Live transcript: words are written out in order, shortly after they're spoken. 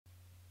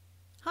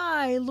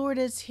Hi,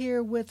 Lourdes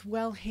here with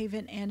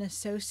Wellhaven and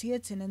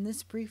Associates, and in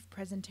this brief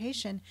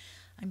presentation,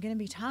 I'm going to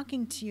be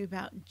talking to you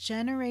about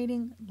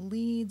generating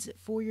leads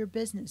for your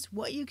business,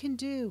 what you can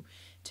do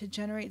to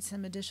generate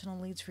some additional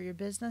leads for your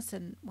business,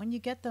 and when you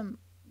get them,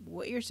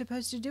 what you're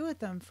supposed to do with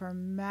them for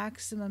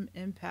maximum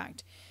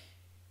impact.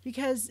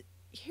 Because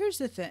here's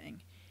the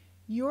thing,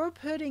 you're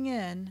putting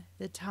in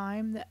the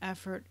time, the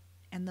effort,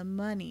 and the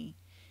money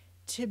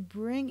to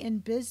bring in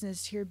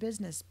business to your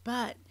business,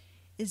 but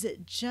is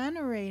it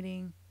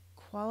generating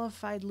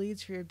qualified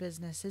leads for your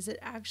business? Is it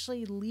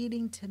actually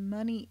leading to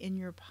money in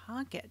your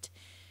pocket?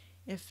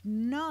 If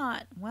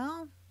not,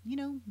 well,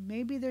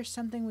 maybe there's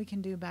something we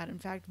can do about it. In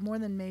fact, more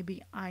than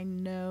maybe, I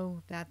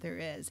know that there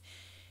is.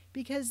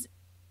 Because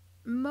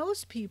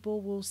most people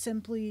will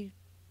simply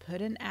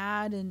put an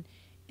ad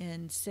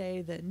in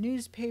say the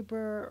newspaper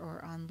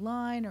or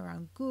online or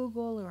on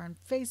Google or on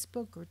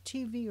Facebook or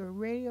TV or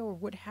radio or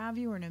what have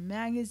you, or in a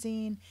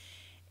magazine,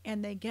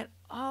 and they get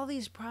all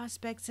these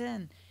prospects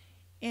in.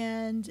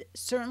 And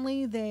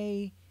certainly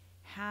they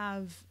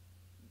have,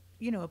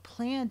 a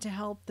plan to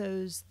help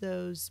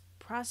those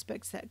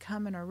prospects that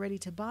come and are ready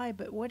to buy.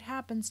 But what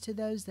happens to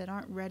those that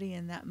aren't ready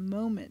in that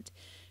moment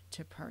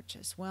to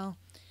purchase? Well,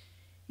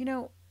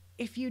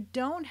 if you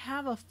don't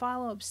have a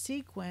follow-up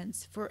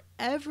sequence for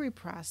every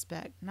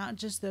prospect, not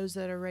just those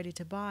that are ready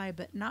to buy,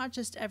 but not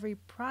just every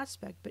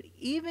prospect, but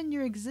even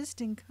your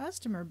existing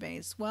customer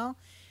base, well,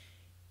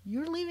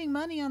 you're leaving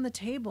money on the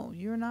table.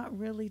 You're not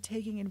really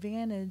taking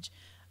advantage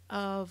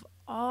of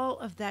all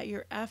of that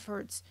your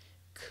efforts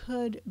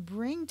could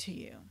bring to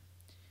you.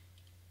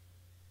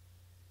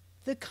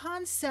 The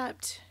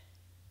concept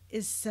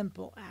is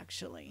simple,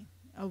 actually,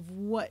 of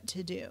what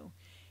to do.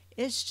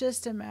 It's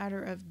just a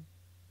matter of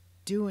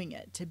doing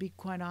it, to be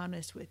quite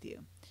honest with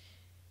you.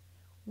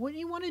 What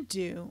you want to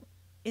do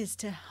is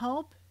to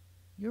help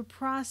your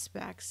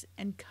prospects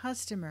and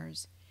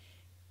customers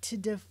to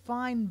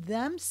define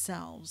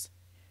themselves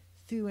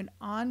through an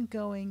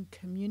ongoing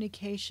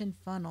communication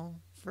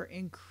funnel for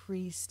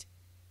increased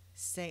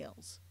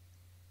sales.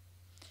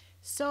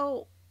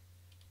 So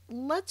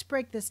let's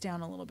break this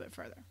down a little bit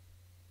further.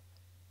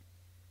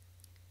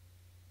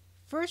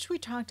 First, we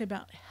talked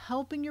about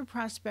helping your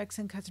prospects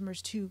and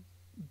customers to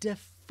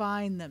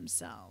define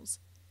themselves.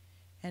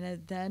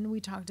 And then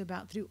we talked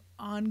about through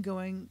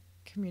ongoing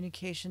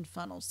communication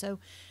funnels. So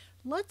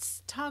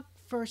let's talk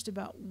first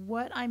about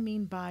what I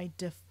mean by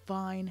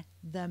define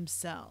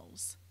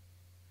themselves.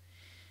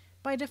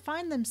 By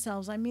define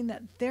themselves, I mean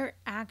that their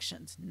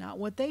actions, not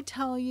what they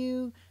tell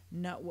you,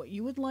 not what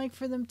you would like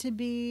for them to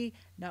be,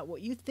 not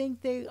what you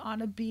think they ought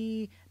to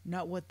be,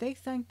 not what they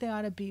think they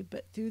ought to be,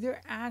 but through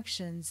their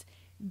actions,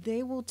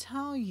 they will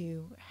tell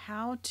you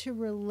how to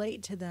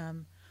relate to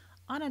them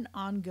on an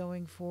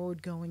ongoing,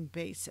 forward-going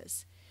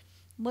basis.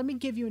 Let me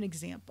give you an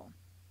example.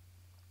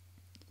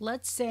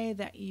 Let's say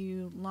that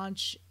you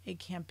launch a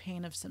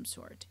campaign of some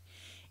sort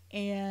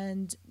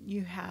and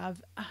you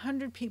have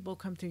 100 people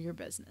come through your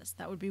business.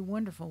 That would be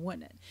wonderful,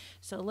 wouldn't it?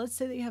 So let's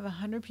say that you have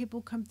 100 people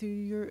come through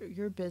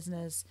your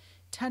business.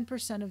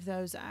 10% of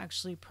those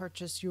actually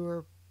purchase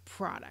your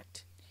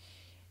product.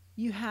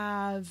 You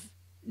have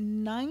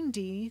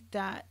 90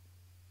 that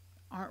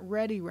aren't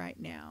ready right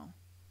now.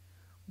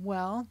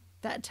 Well,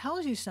 that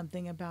tells you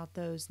something about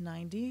those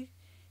 90.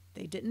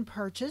 They didn't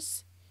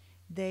purchase.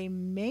 They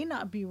may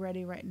not be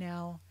ready right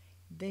now.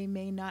 They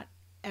may not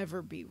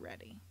ever be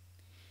ready.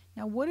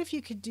 Now, what if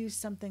you could do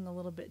something a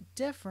little bit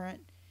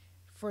different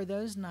for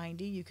those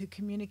 90? You could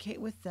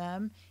communicate with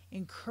them,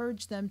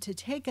 encourage them to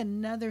take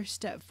another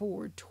step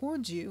forward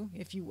towards you,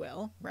 if you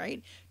will,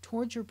 right?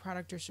 Towards your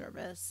product or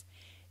service.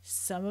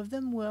 Some of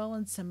them will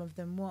and some of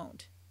them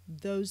won't.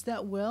 Those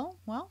that will,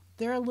 well,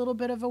 they're a little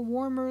bit of a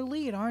warmer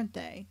lead, aren't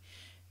they?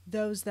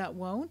 Those that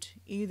won't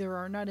either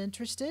are not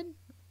interested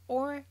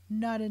or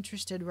not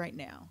interested right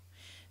now.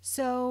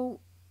 So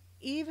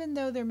even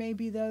though there may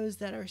be those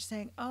that are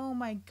saying, oh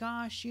my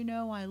gosh,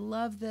 I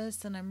love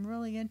this and I'm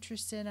really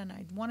interested and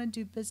I want to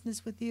do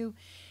business with you,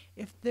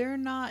 if they're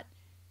not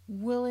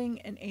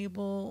willing and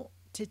able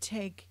to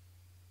take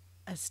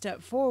a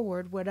step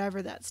forward,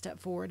 whatever that step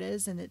forward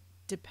is, and it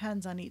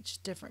depends on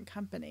each different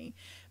company,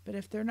 but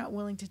if they're not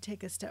willing to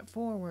take a step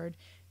forward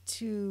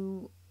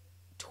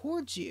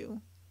towards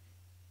you,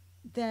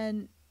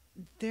 then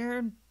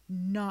they're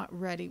not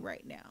ready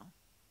right now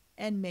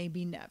and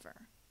maybe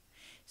never.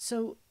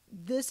 So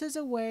this is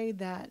a way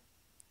that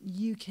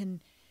you can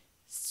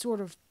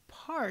sort of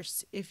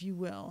parse, if you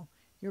will,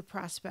 your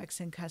prospects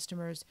and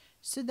customers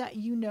so that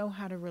you know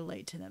how to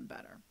relate to them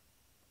better.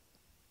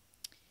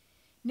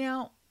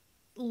 Now,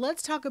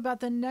 let's talk about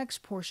the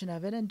next portion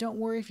of it, and don't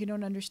worry if you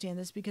don't understand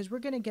this because we're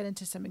going to get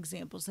into some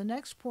examples. The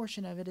next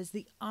portion of it is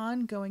the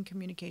ongoing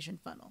communication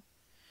funnel.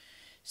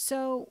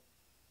 So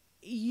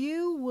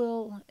you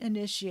will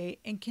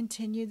initiate and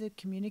continue the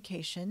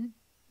communication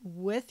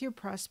with your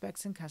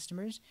prospects and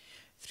customers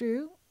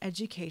through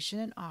education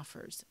and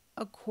offers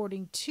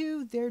according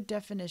to their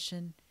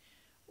definition,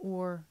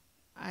 or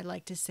I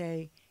like to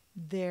say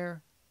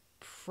their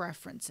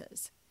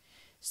preferences.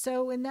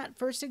 So in that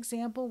first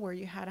example where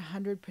you had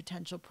 100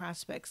 potential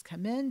prospects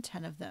come in,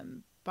 10 of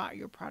them bought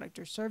your product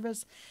or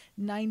service,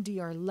 90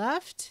 are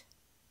left.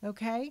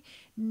 Okay,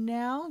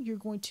 now you're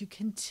going to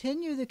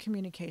continue the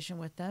communication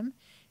with them,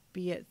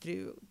 be it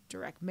through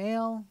direct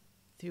mail,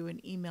 through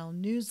an email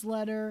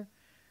newsletter,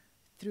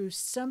 through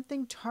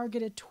something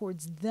targeted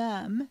towards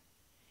them,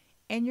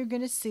 and you're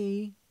going to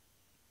see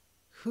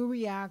who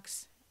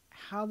reacts,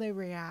 how they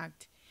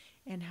react,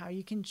 and how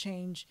you can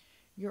change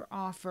your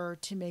offer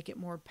to make it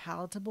more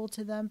palatable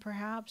to them,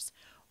 perhaps,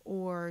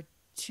 or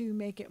to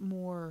make it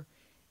more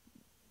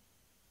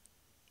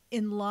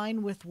in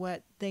line with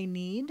what they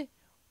need,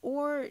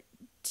 or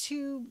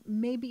to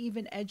maybe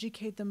even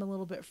educate them a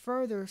little bit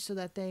further so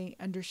that they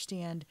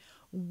understand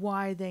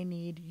why they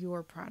need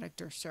your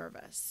product or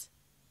service.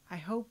 I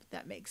hope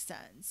that makes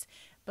sense.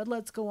 But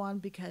let's go on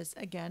because,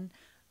 again,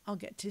 I'll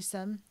get to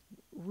some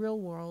real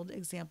world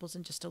examples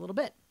in just a little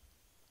bit.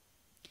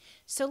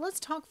 So let's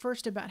talk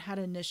first about how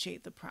to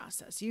initiate the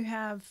process. You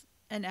have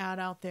an ad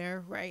out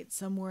there, right,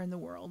 somewhere in the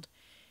world.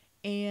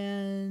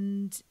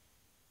 And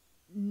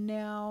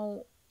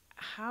now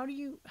how do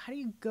you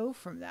go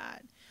from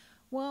that?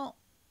 Well,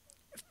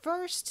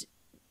 first,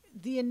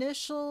 the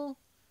initial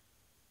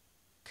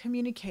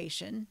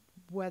communication,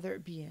 whether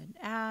it be an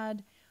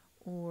ad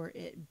or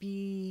it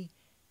be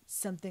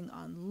something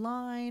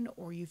online,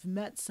 or you've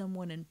met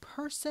someone in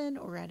person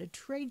or at a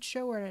trade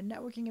show or at a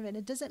networking event,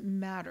 it doesn't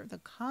matter. The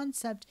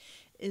concept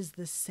is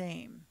the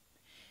same.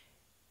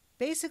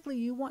 Basically,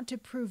 you want to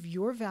prove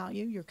your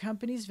value, your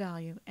company's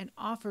value, and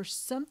offer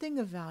something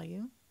of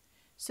value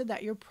so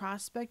that your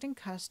prospect and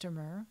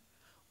customer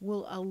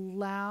will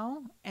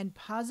allow and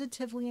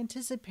positively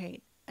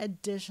anticipate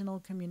additional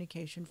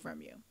communication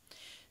from you.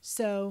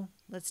 So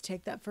let's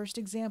take that first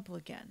example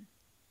again.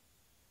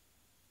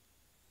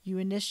 You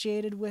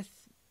initiated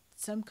with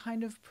some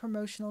kind of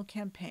promotional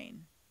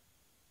campaign.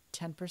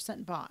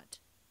 10% bought.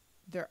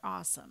 They're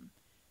awesome.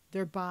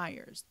 They're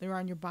buyers. They're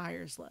on your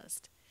buyers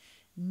list.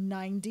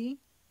 90%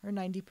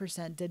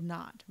 did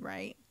not,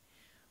 right?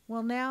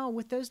 Well, now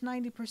with those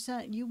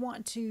 90%, you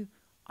want to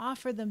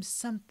offer them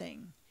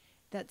something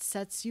that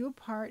sets you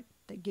apart,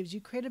 that gives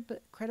you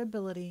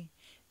credibility,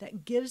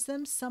 that gives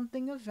them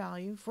something of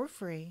value for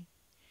free,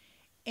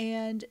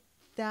 and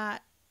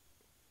that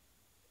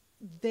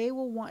they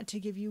will want to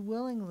give you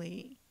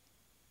willingly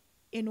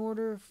in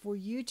order for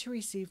you to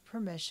receive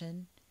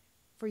permission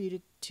for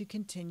you to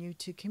continue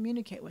to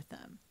communicate with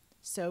them.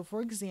 So,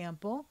 for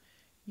example,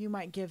 you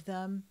might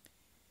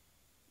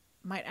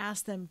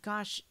ask them,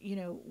 gosh,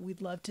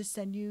 we'd love to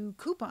send you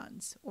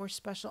coupons or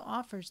special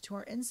offers to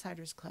our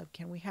Insiders Club.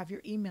 Can we have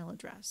your email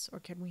address, or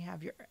can we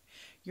have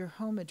your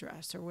home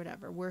address, or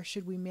whatever? Where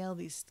should we mail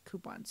these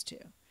coupons to?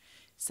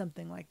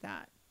 Something like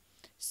that.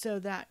 So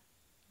that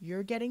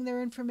you're getting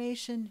their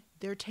information,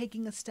 they're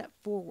taking a step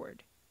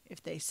forward.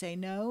 If they say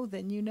no,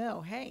 then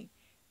hey,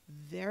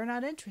 they're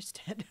not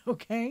interested,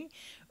 okay?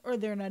 Or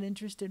they're not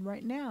interested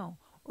right now,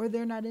 or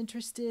they're not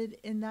interested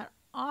in that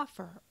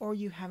offer, or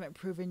you haven't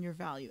proven your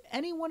value.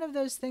 Any one of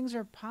those things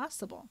are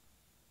possible.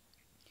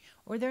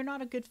 Or they're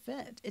not a good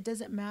fit. It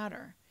doesn't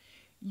matter.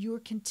 You're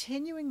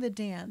continuing the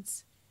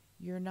dance.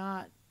 You're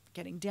not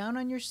getting down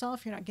on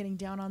yourself. You're not getting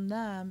down on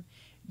them.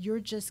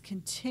 You're just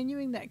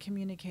continuing that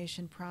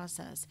communication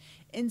process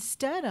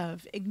instead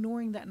of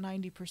ignoring that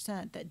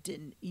 90% that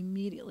didn't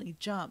immediately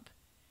jump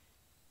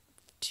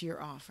to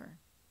your offer.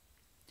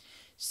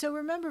 So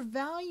remember,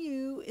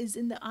 value is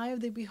in the eye of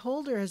the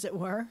beholder, as it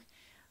were.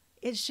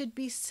 It should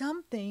be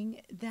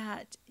something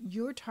that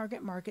your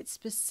target market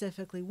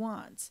specifically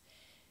wants.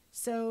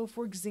 So,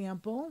 for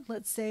example,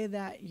 let's say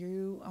that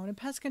you own a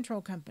pest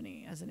control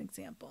company, as an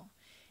example,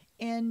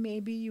 and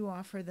maybe you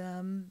offer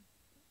them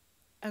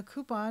a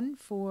coupon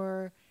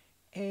for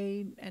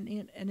an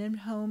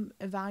in-home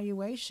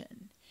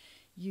evaluation.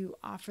 You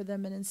offer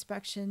them an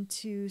inspection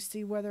to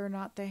see whether or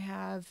not they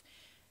have,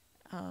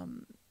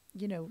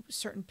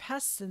 certain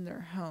pests in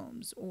their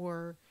homes,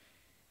 or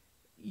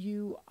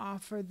you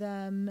offer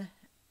them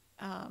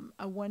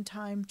a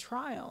one-time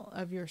trial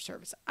of your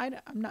service. I'm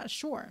not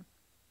sure.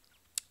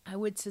 I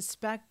would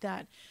suspect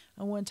that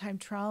a one-time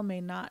trial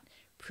may not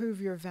prove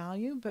your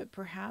value, but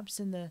perhaps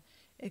in the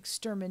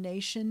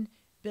extermination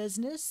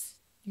business,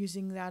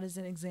 using that as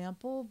an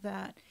example,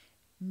 that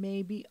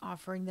maybe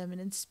offering them an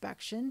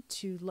inspection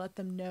to let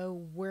them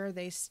know where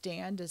they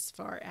stand as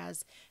far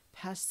as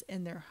pests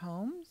in their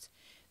homes,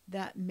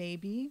 that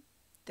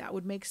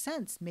would make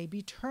sense.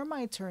 Maybe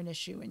termites are an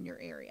issue in your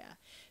area.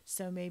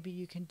 So maybe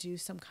you can do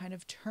some kind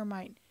of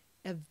termite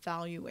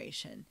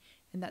evaluation.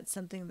 And that's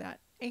something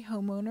that a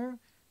homeowner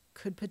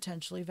could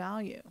potentially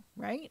value,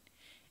 right?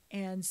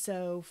 And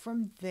so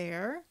from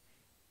there,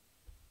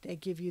 they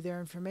give you their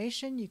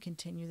information, you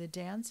continue the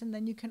dance, and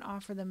then you can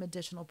offer them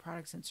additional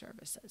products and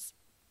services.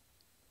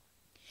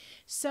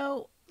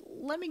 So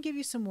let me give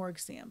you some more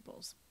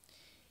examples.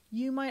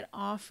 You might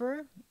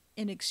offer,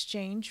 in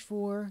exchange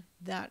for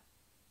that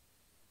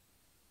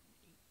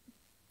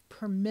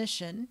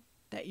permission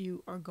that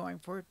you are going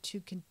for to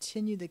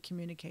continue the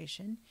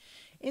communication,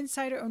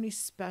 Insider only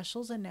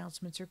specials,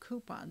 announcements, or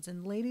coupons.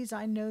 And ladies,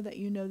 I know that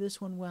you know this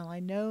one well. I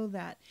know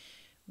that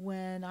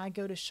when I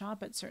go to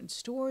shop at certain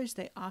stores,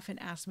 they often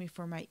ask me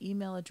for my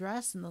email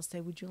address and they'll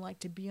say, would you like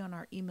to be on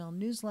our email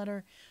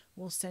newsletter?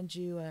 We'll send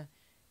you a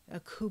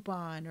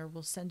coupon or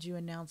we'll send you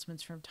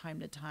announcements from time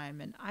to time.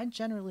 And I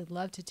generally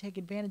love to take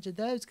advantage of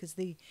those because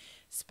the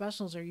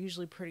specials are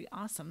usually pretty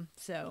awesome.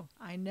 So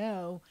I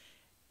know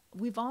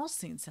we've all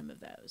seen some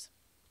of those.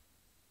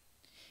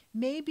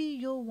 Maybe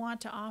you'll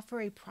want to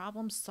offer a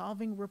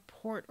problem-solving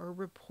report or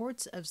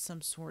reports of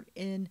some sort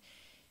in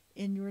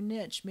your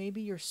niche.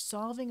 Maybe you're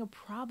solving a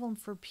problem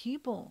for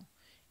people.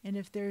 And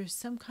if there's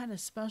some kind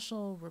of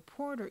special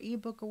report or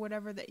ebook or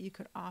whatever that you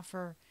could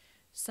offer,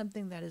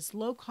 something that is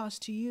low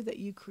cost to you that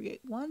you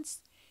create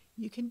once,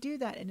 you can do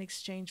that in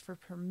exchange for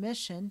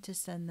permission to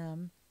send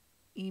them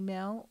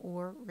email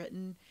or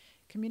written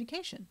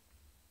communication.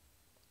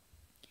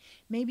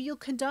 Maybe you'll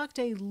conduct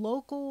a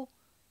local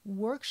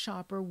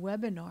workshop or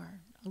webinar.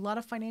 A lot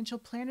of financial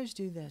planners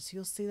do this.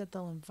 You'll see that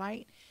they'll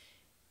invite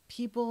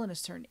people in a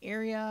certain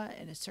area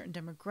and a certain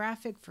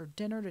demographic for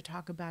dinner to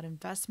talk about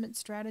investment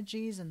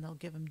strategies, and they'll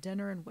give them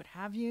dinner and what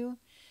have you.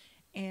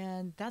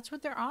 And that's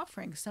what they're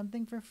offering,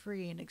 something for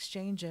free in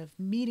exchange of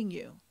meeting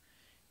you,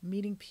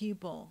 meeting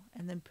people,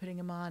 and then putting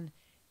them on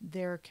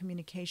their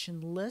communication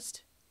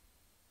list.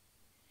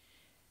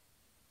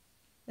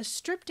 A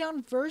stripped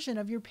down version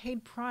of your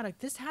paid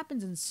product. This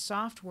happens in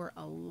software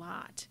a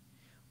lot,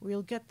 where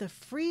you'll get the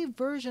free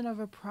version of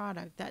a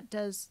product that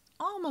does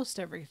almost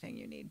everything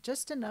you need,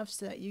 just enough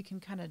so that you can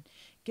kind of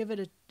give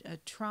it a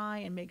try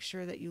and make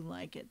sure that you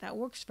like it. That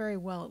works very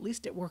well. At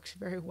least it works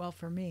very well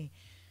for me.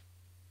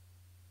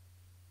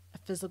 A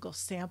physical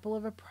sample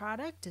of a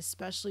product,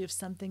 especially if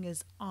something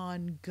is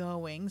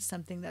ongoing,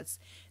 something that's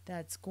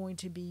going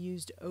to be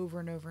used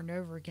over and over and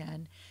over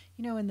again.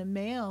 You know, in the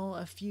mail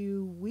a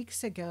few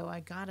weeks ago,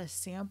 I got a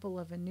sample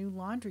of a new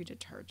laundry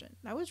detergent.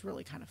 That was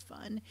really kind of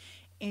fun.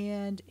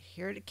 And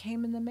here it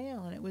came in the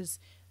mail, and it was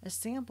a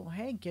sample.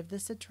 Hey, give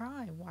this a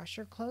try. Wash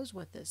your clothes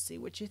with this. See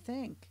what you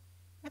think.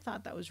 I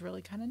thought that was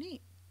really kind of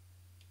neat.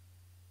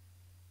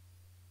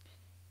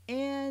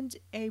 And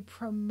a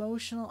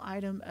promotional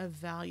item of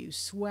value,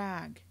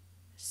 swag.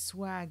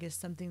 Swag is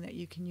something that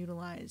you can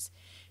utilize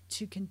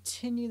to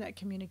continue that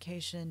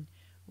communication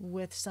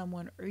with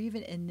someone or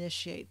even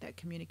initiate that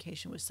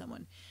communication with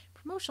someone.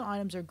 Promotional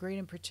items are great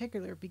in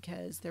particular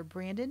because they're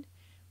branded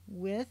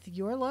with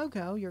your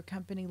logo, your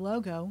company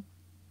logo,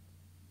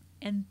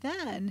 and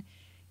then,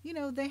 you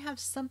know, they have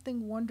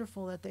something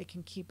wonderful that they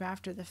can keep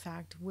after the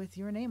fact with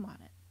your name on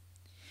it.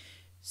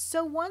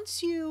 So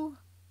once you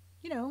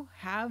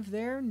have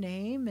their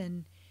name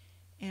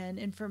and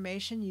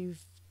information,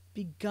 you've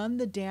begun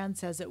the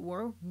dance, as it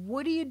were,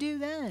 what do you do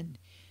then?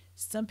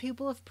 Some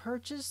people have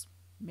purchased,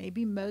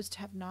 maybe most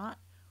have not.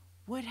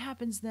 What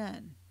happens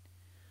then?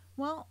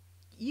 Well,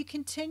 you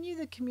continue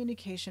the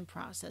communication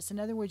process. In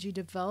other words, you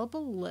develop a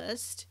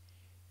list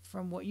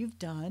from what you've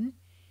done,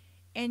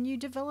 and you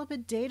develop a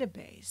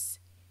database.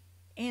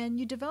 And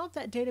you develop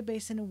that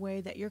database in a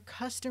way that your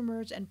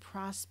customers and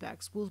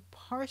prospects will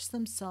parse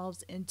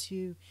themselves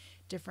into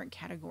different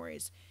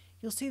categories.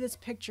 You'll see this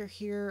picture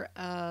here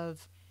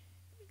of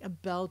a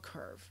bell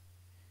curve.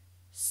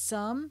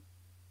 Some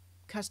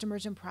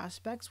customers and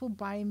prospects will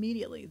buy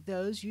immediately,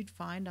 those you'd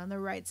find on the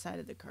right side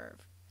of the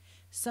curve.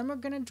 Some are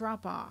going to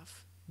drop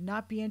off,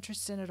 not be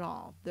interested at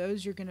all.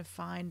 Those you're going to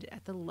find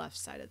at the left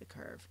side of the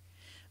curve.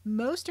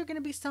 Most are going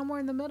to be somewhere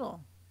in the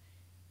middle.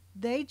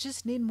 They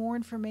just need more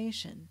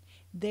information.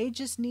 They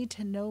just need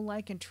to know,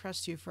 like, and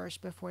trust you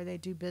first before they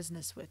do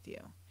business with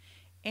you.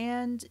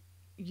 And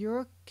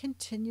your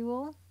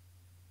continual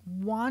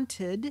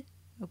wanted,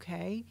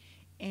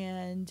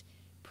 and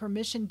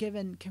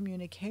permission-given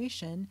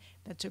communication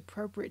that's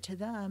appropriate to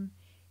them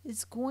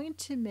is going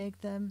to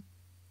make them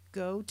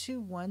go to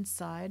one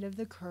side of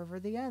the curve or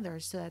the other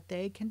so that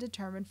they can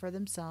determine for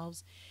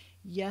themselves,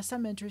 yes,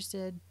 I'm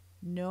interested,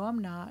 no, I'm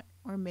not,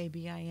 or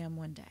maybe I am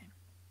one day.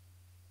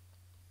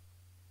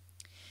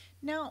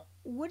 Now,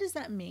 what does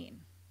that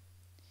mean?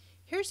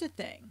 Here's the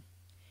thing.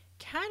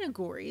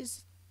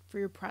 Categories for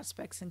your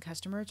prospects and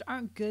customers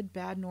aren't good,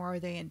 bad, nor are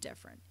they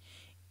indifferent.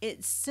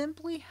 It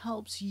simply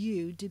helps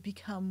you to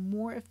become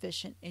more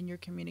efficient in your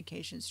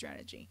communication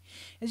strategy.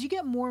 As you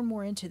get more and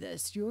more into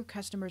this, your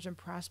customers and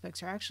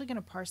prospects are actually going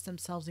to parse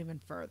themselves even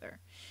further.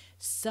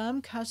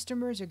 Some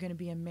customers are going to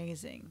be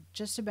amazing.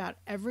 Just about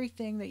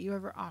everything that you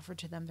ever offer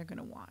to them, they're going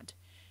to want.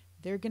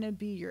 They're going to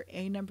be your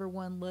number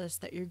one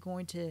list that you're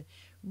going to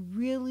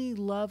really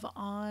love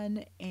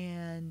on,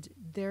 and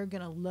they're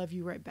going to love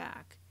you right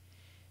back.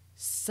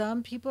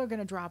 Some people are going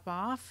to drop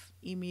off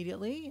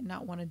immediately and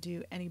not want to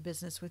do any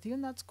business with you,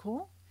 and that's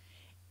cool.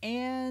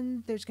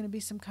 And there's going to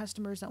be some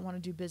customers that want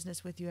to do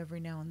business with you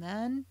every now and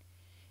then,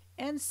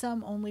 and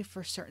some only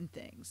for certain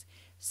things.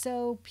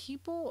 So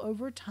people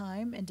over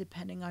time, and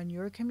depending on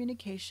your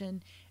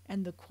communication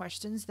and the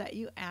questions that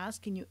you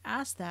ask, and you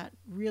ask that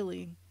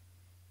really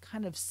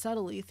kind of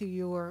subtly through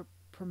your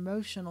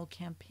promotional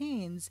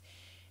campaigns,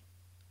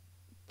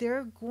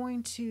 they're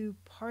going to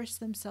parse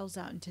themselves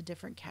out into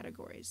different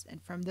categories.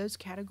 And from those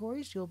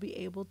categories, you'll be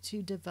able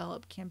to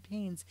develop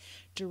campaigns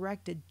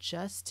directed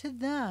just to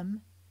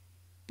them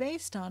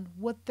based on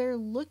what they're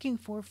looking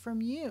for from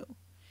you.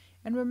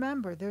 And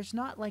remember, there's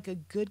not like a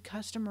good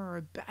customer or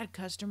a bad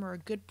customer, or a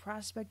good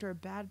prospect or a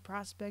bad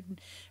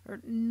prospect,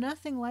 or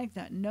nothing like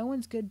that. No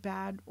one's good,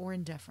 bad, or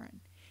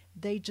indifferent.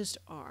 They just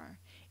are.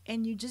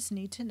 And you just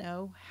need to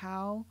know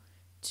how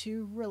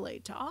to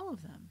relate to all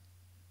of them.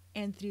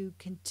 And through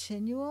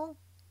continual,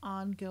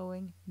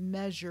 ongoing,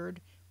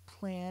 measured,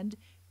 planned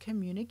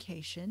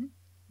communication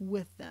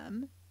with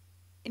them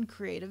in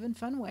creative and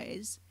fun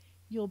ways,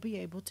 you'll be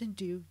able to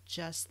do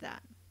just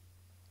that.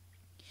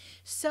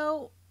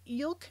 So,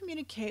 you'll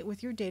communicate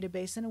with your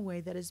database in a way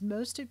that is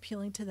most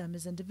appealing to them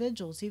as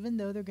individuals, even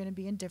though they're going to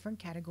be in different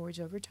categories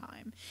over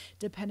time,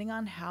 depending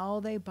on how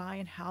they buy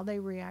and how they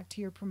react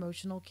to your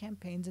promotional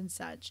campaigns and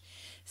such.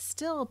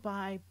 Still,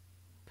 by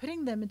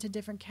putting them into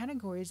different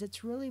categories,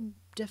 it's really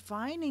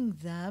defining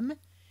them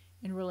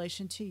in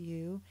relation to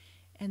you,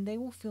 and they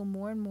will feel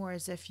more and more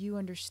as if you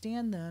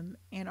understand them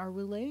and are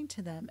relating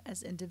to them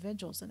as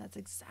individuals, and that's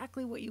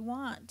exactly what you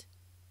want.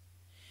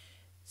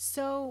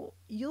 So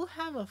you'll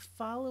have a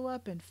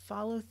follow-up and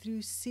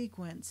follow-through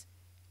sequence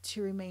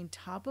to remain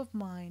top of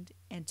mind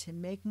and to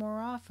make more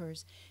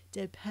offers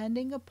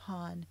depending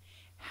upon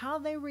how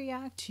they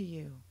react to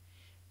you.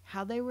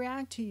 How they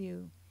react to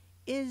you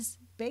is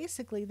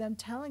basically them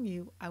telling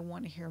you, I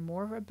want to hear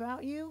more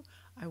about you,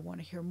 I want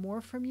to hear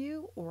more from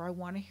you, or I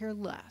want to hear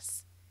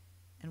less.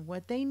 And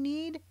what they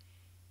need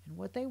and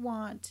what they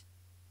want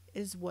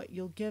is what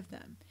you'll give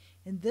them.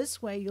 In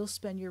this way, you'll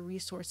spend your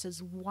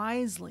resources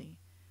wisely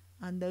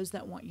on those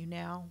that want you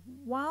now,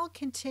 while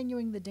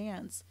continuing the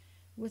dance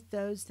with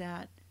those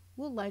that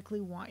will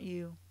likely want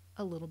you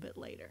a little bit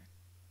later.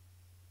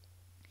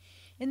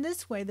 In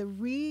this way, the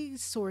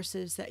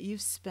resources that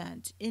you've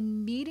spent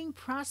in meeting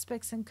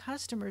prospects and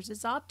customers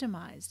is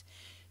optimized.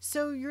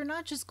 So you're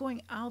not just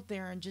going out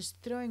there and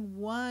just throwing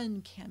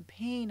one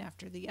campaign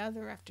after the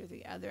other, after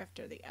the other,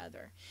 after the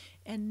other,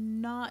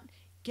 and not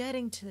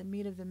getting to the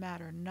meat of the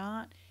matter,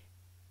 not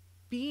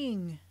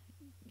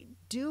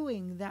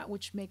doing that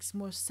which makes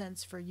most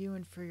sense for you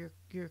and for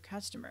your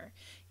customer.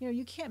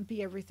 You can't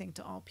be everything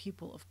to all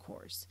people, of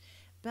course,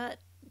 but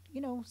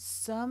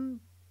some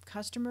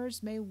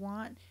customers may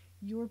want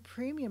your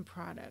premium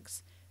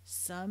products.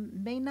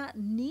 Some may not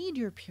need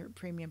your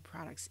premium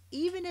products.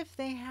 Even if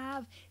they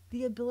have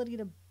the ability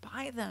to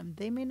buy them,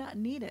 they may not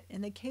need it.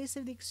 In the case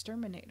of the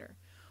exterminator,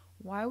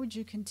 why would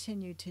you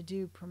continue to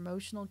do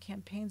promotional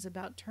campaigns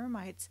about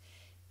termites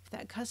if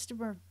that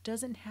customer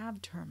doesn't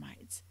have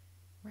termites?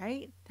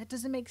 Right? That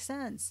doesn't make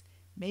sense.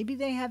 Maybe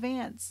they have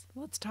ants.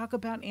 Let's talk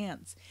about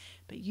ants.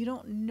 But you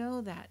don't know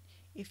that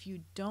if you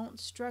don't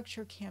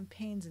structure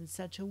campaigns in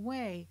such a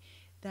way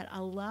that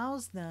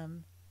allows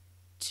them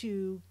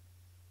to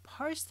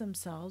parse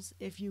themselves,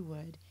 if you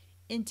would,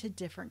 into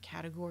different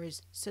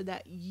categories so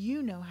that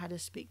you know how to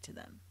speak to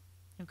them.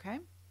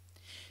 Okay?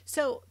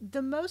 So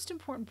the most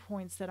important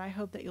points that I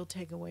hope that you'll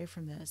take away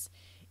from this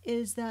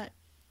is that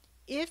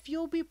if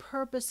you'll be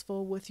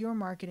purposeful with your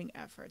marketing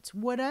efforts,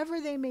 whatever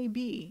they may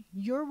be,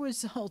 your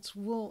results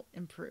will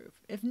improve.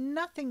 If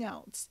nothing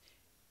else,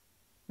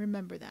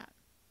 remember that.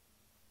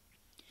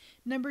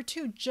 Number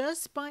 2,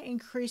 just by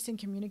increasing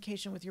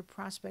communication with your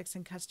prospects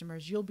and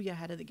customers, you'll be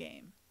ahead of the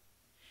game.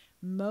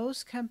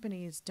 Most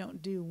companies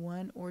don't do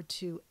 1 or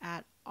 2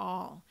 at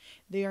all.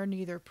 They are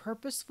neither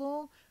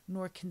purposeful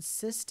nor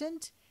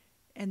consistent,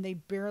 and they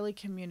barely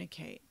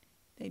communicate.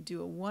 They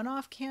do a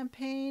one-off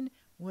campaign,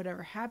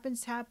 whatever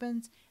happens,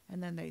 happens,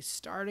 and then they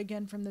start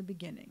again from the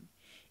beginning.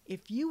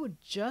 If you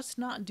would just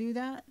not do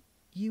that,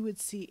 you would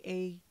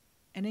see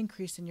an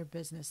increase in your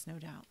business, no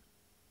doubt.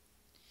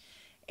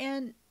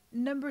 And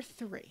number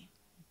 3,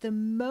 the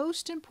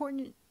most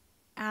important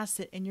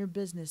asset in your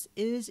business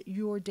is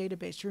your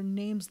database, your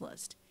names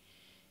list.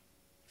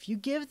 If you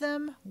give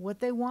them what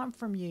they want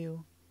from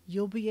you,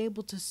 you'll be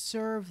able to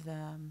serve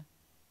them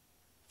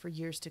for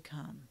years to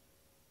come.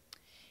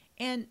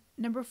 And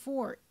number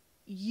 4,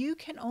 you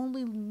can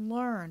only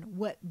learn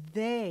what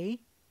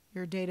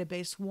your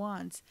database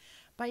wants,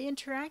 by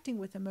interacting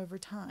with them over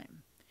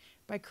time,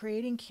 by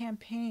creating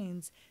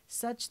campaigns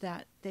such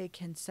that they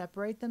can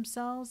separate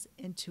themselves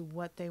into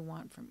what they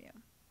want from you.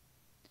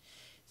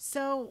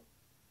 So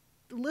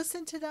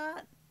listen to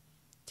that,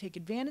 take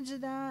advantage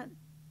of that,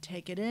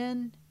 take it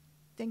in,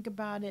 think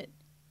about it,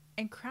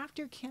 and craft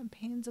your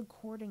campaigns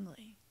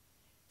accordingly,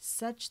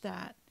 such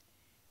that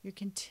you're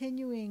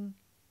continuing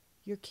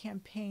your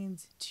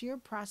campaigns to your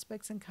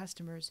prospects and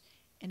customers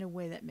in a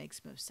way that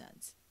makes most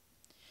sense.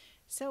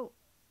 So,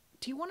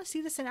 do you want to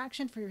see this in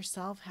action for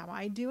yourself, how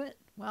I do it?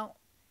 Well,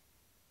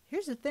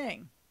 here's the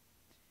thing.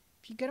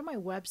 If you go to my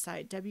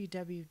website,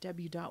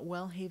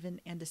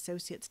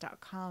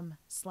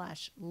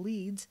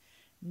 www.wellhavenandassociates.com/leads,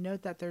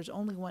 note that there's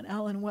only one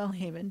L in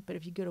Wellhaven, but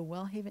if you go to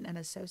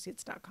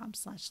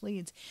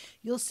wellhavenandassociates.com/leads,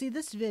 you'll see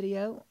this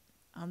video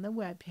on the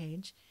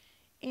webpage,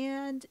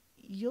 and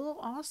you'll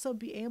also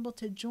be able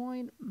to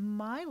join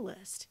my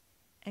list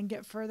and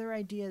get further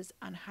ideas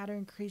on how to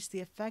increase the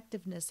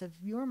effectiveness of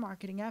your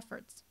marketing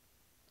efforts.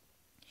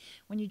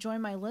 When you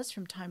join my list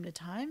from time to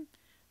time,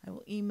 I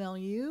will email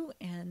you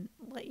and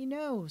let you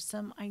know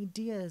some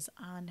ideas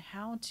on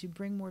how to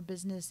bring more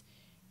business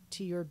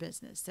to your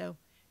business. So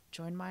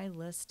join my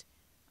list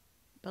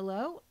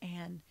below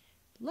and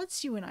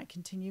let's you and I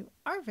continue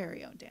our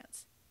very own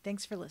dance.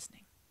 Thanks for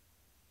listening.